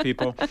ask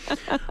people.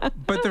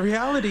 But the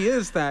reality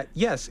is that,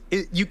 yes,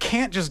 you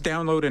can't just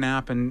download an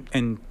app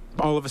and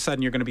all of a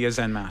sudden you're going to be a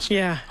Zen master.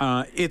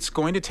 Yeah. It's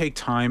going to take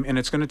time, and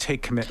it's going to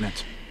take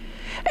commitment.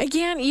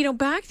 Again,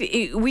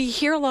 we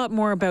hear a lot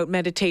more about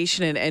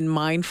meditation and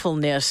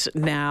mindfulness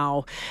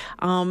now.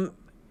 And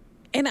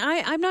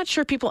I'm not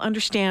sure people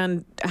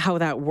understand how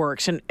that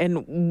works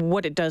and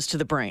what it does to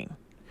the brain.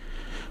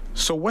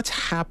 So what's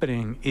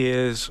happening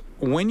is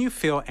when you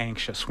feel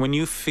anxious, when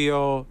you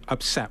feel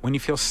upset, when you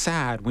feel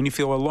sad, when you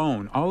feel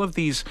alone, all of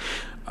these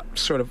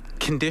sort of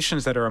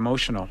conditions that are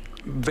emotional,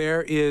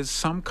 there is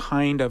some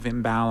kind of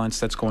imbalance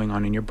that's going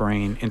on in your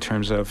brain in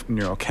terms of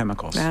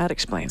neurochemicals. That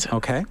explains it.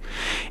 Okay?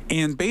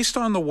 And based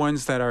on the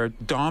ones that are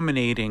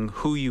dominating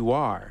who you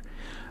are,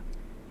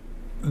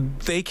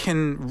 they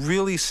can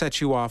really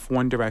set you off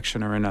one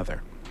direction or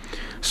another.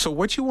 So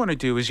what you want to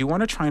do is you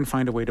want to try and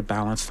find a way to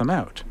balance them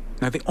out.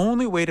 Now, the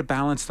only way to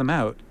balance them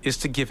out is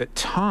to give it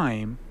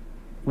time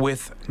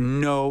with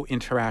no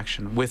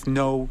interaction, with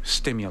no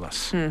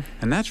stimulus. And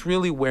that's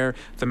really where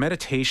the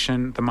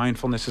meditation, the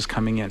mindfulness is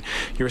coming in.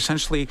 You're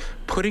essentially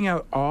putting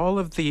out all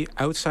of the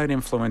outside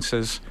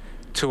influences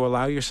to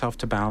allow yourself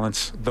to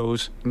balance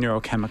those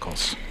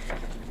neurochemicals.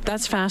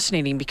 That's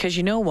fascinating because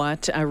you know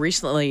what?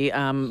 Recently,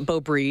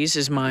 Beau Breeze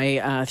is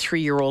my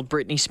 3-year-old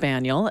Brittany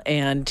Spaniel,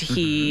 and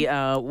he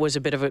was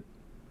a bit of a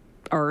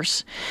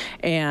arse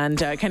and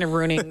kind of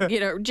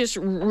ruining, just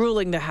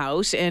ruling the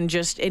house, and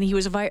he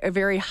was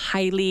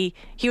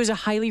he was a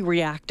highly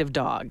reactive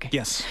dog.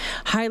 Yes.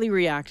 Highly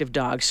reactive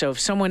dog. So if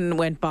someone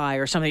went by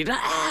or something,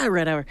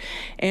 right over.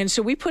 And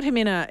so we put him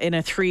in a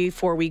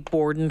 3-4 week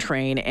board and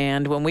train,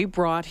 and when we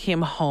brought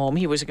him home,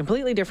 he was a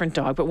completely different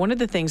dog. But one of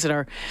the things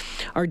that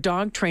our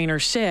dog trainer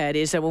said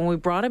is that when we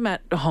brought him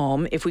at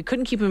home, if we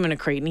couldn't keep him in a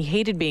crate, and he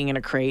hated being in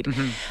a crate,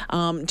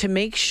 to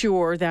make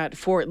sure that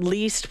for at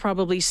least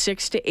probably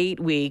 6 to 8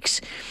 weeks,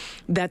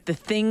 that the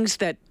things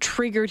that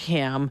triggered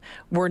him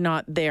were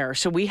not there.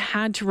 So we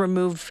had to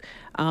remove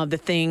the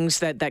things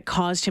that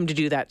caused him to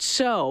do that.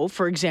 So,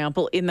 for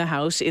example, in the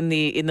house, in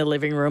the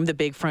living room, the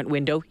big front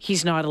window,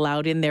 he's not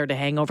allowed in there to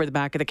hang over the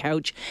back of the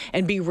couch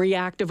and be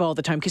reactive all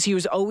the time, because he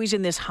was always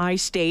in this high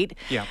state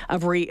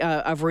of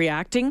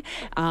reacting.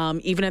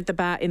 Even at the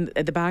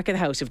back of the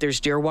house, if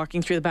there's deer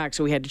walking through the back,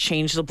 so we had to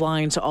change the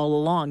blinds all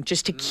along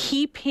just to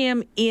keep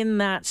him in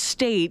that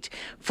state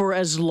for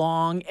as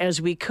long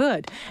as we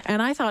could.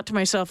 And I thought to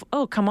myself,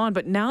 oh, come on,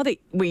 but now that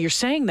you're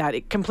saying that,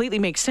 it completely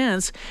makes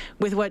sense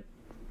with what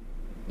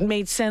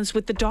made sense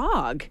with the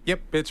dog.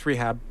 Yep, it's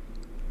rehab.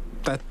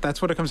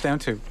 That's what it comes down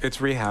to.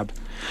 It's rehab.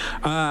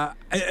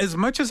 As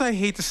much as I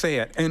hate to say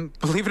it, and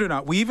believe it or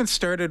not, we even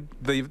started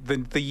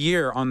the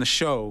year on the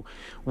show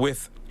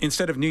with,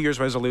 instead of New Year's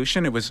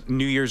resolution, it was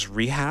New Year's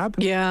rehab.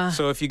 Yeah.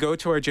 So if you go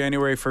to our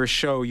January 1st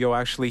show, you'll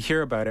actually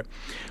hear about it.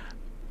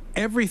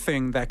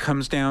 Everything that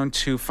comes down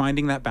to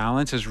finding that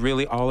balance is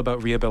really all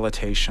about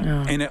rehabilitation.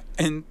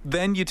 And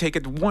then you take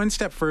it one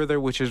step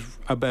further, which is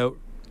about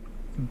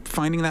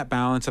finding that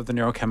balance of the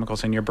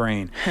neurochemicals in your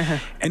brain.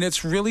 And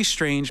it's really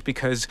strange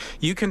because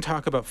you can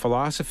talk about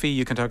philosophy,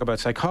 you can talk about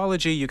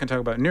psychology, you can talk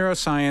about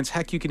neuroscience,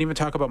 heck, you can even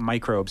talk about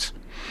microbes.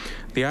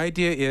 The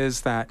idea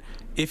is that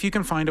if you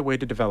can find a way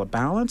to develop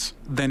balance,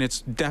 then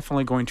it's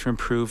definitely going to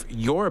improve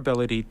your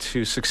ability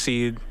to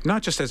succeed,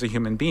 not just as a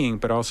human being,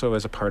 but also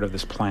as a part of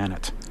this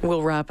planet.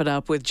 We'll wrap it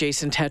up with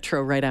Jason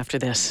Tetro right after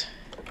this.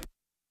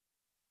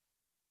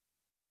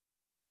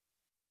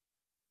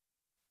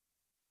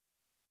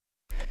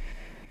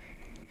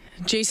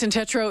 Jason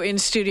Tetro in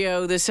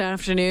studio this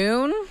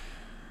afternoon.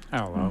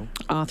 Hello.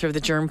 Author of the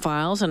Germ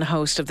Files and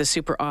host of the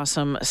Super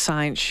Awesome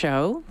Science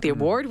Show, the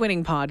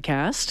award-winning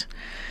podcast.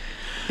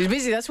 You're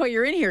busy. That's why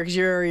you're in here, because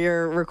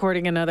you're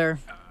recording another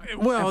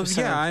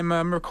episode. Yeah,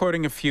 I'm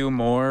recording a few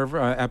more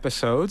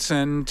episodes,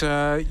 and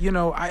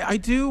I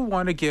do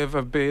want to give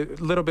a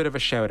little bit of a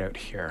shout out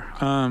here.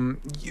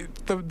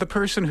 The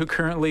person who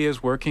currently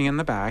is working in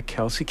the back,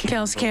 Kelsey Campbell.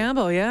 Kelsey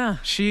Campbell, yeah.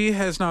 She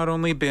has not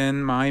only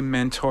been my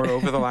mentor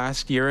over the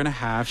last year and a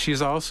half,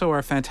 she's also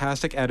our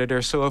fantastic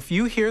editor. So if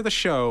you hear the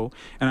show,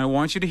 and I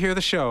want you to hear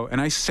the show,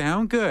 and I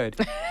sound good,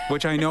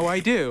 which I know I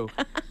do,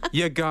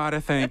 you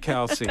gotta thank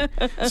Kelsey.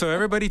 So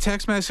everybody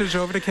text message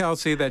over to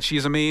Kelsey that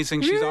she's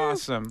amazing, she's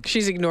awesome.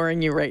 She's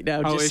ignoring you right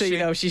now, just so you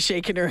know. She's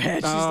shaking her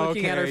head. She's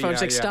looking at her phone.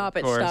 She's like, stop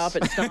it.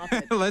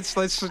 Let's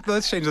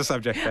change the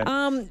subject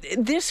then.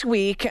 This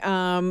week,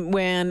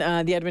 when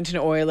the Edmonton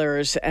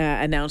Oilers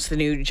announced the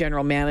new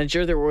general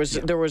manager, there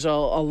was a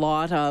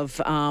lot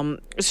of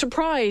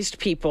surprised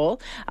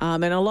people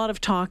and a lot of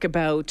talk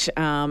about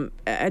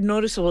a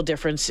noticeable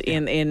difference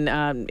in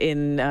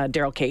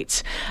Daryl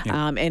Cates.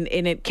 And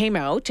it came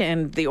out,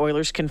 and the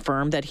Oilers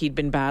confirmed that he'd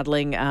been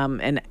battling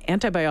an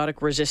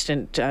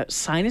antibiotic-resistant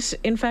sinus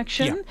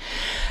infection. Yeah.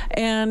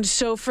 And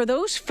so for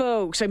those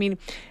folks, I mean,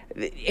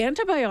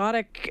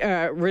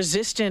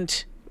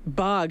 antibiotic-resistant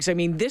bugs, I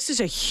mean, this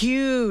is a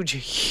huge,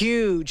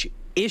 huge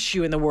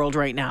issue in the world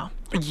right now.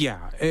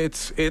 Yeah,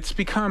 it's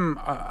become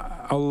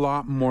a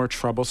lot more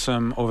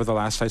troublesome over the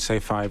last, I'd say,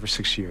 5 or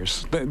 6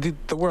 years. The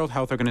World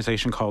Health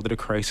Organization called it a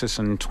crisis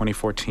in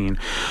 2014.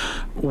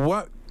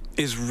 What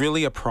is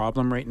really a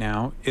problem right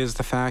now is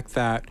the fact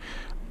that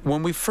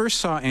when we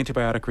first saw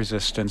antibiotic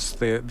resistance,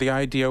 the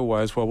idea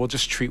was, well, we'll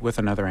just treat with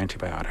another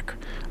antibiotic.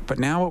 But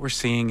now what we're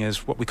seeing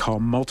is what we call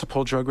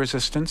multiple drug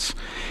resistance,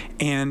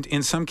 and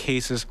in some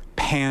cases,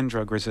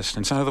 pan-drug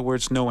resistance. In other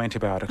words, no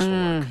antibiotics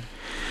will work.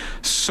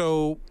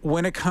 So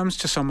when it comes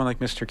to someone like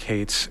Mr.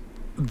 Cates,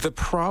 the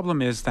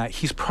problem is that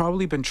he's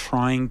probably been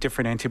trying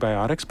different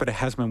antibiotics, but it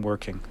hasn't been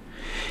working.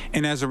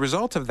 And as a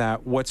result of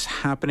that, what's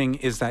happening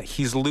is that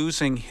he's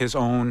losing his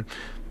own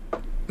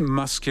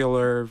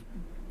muscular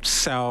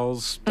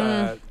cells,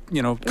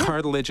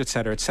 cartilage, et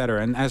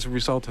cetera, and as a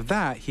result of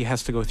that, he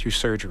has to go through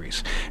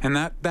surgeries, and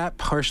that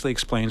partially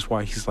explains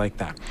why he's like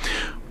that.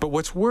 But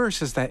what's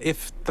worse is that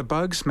if the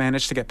bugs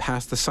manage to get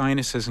past the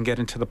sinuses and get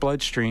into the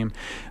bloodstream,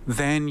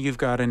 then you've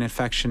got an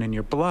infection in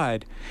your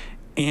blood,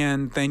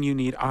 and then you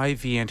need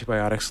IV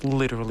antibiotics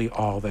literally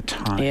all the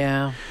time.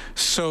 Yeah.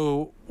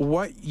 So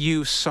what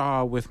you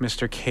saw with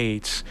Mr.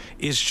 Cates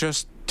is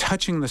just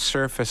touching the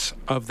surface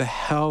of the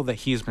hell that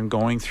he's been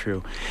going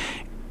through.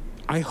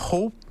 I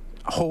hope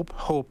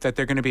that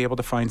they're going to be able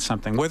to find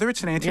something, whether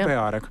it's an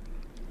antibiotic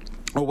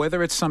or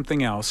whether it's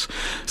something else,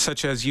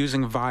 such as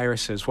using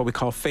viruses, what we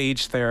call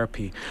phage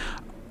therapy.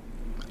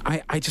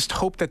 I just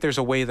hope that there's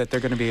a way that they're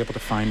going to be able to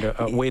find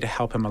a way to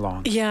help him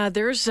along. Yeah,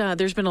 there's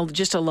been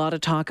just a lot of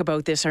talk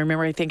about this. I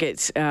remember, I think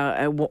it's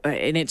and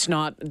it's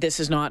not. This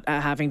is not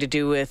having to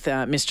do with with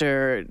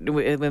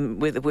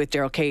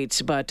Daryl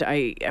Cates, but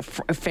a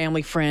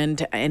family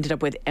friend ended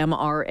up with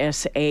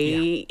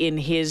MRSA in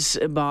his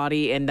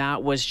body, and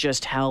that was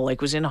just hell. Like,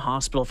 was in a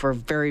hospital for a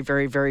very,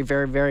 very, very,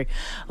 very, very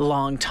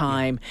long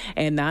time,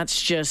 and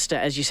that's just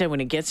as you said, when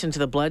it gets into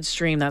the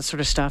bloodstream, that sort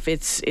of stuff.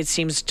 It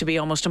seems to be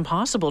almost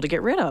impossible to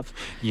get rid of.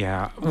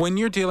 Yeah. When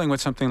you're dealing with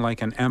something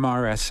like an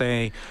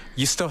MRSA,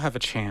 you still have a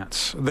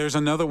chance. There's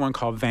another one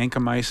called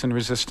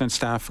vancomycin-resistant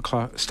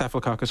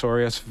Staphylococcus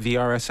aureus,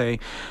 VRSA.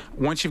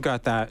 Once you've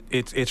got that,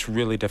 it's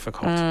really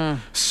difficult.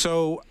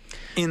 So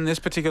in this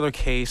particular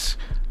case,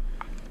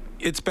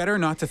 it's better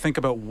not to think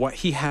about what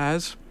he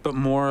has, but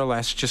more or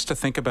less just to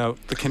think about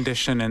the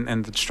condition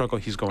and the struggle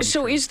he's going through.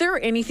 So is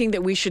there anything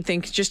that we should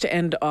think, just to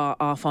end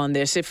off on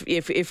this,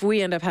 if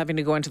we end up having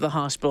to go into the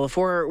hospital, if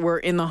we're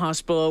in the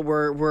hospital,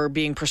 we're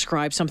being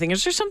prescribed something,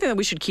 is there something that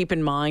we should keep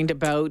in mind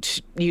about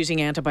using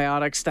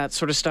antibiotics, that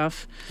sort of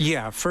stuff?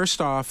 Yeah,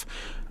 first off,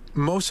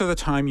 most of the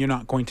time you're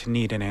not going to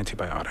need an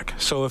antibiotic.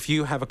 So if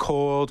you have a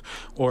cold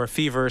or a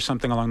fever or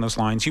something along those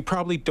lines, you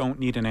probably don't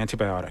need an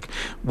antibiotic.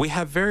 We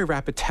have very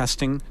rapid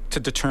testing to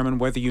determine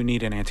whether you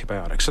need an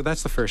antibiotic. So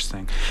that's the first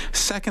thing.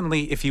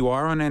 Secondly, if you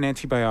are on an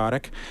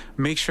antibiotic,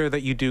 make sure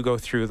that you do go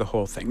through the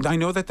whole thing. I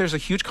know that there's a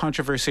huge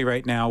controversy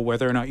right now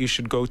whether or not you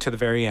should go to the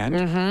very end.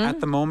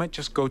 At the moment,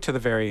 just go to the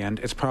very end.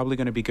 It's probably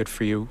going to be good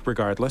for you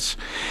regardless.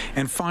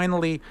 And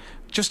finally,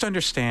 just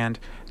understand,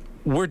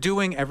 we're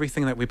doing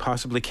everything that we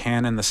possibly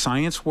can in the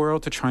science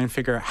world to try and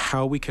figure out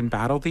how we can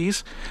battle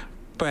these.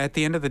 But at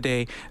the end of the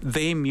day,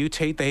 they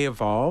mutate, they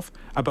evolve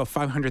about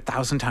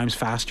 500,000 times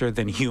faster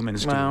than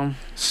humans do.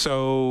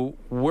 So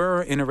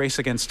we're in a race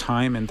against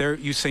time, and they're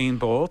Usain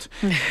Bolt.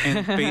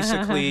 And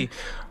basically,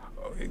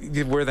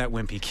 we're that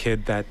wimpy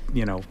kid that,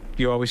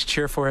 you always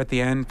cheer for at the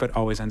end, but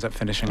always ends up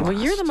finishing last.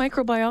 Well, you're the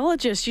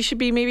microbiologist. You should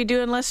be maybe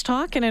doing less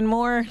talking and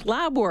more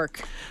lab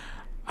work.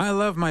 I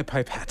love my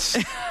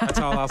pipettes. That's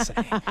all I'll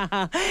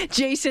say.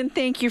 Jason,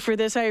 thank you for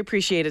this. I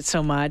appreciate it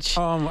so much.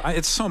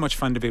 It's so much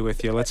fun to be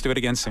with you. Let's do it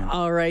again soon.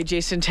 All right,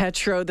 Jason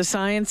Tetro, the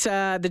science,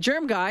 the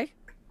germ guy.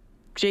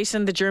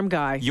 Jason, the germ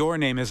guy. Your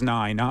name is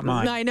Nye, not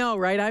mine. I know,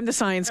 right? I'm the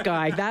science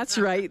guy. That's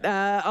right.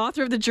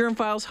 Author of the Germ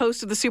Files,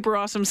 host of the Super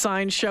Awesome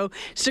Science Show.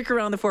 Stick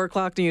around, the 4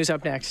 o'clock news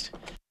up next.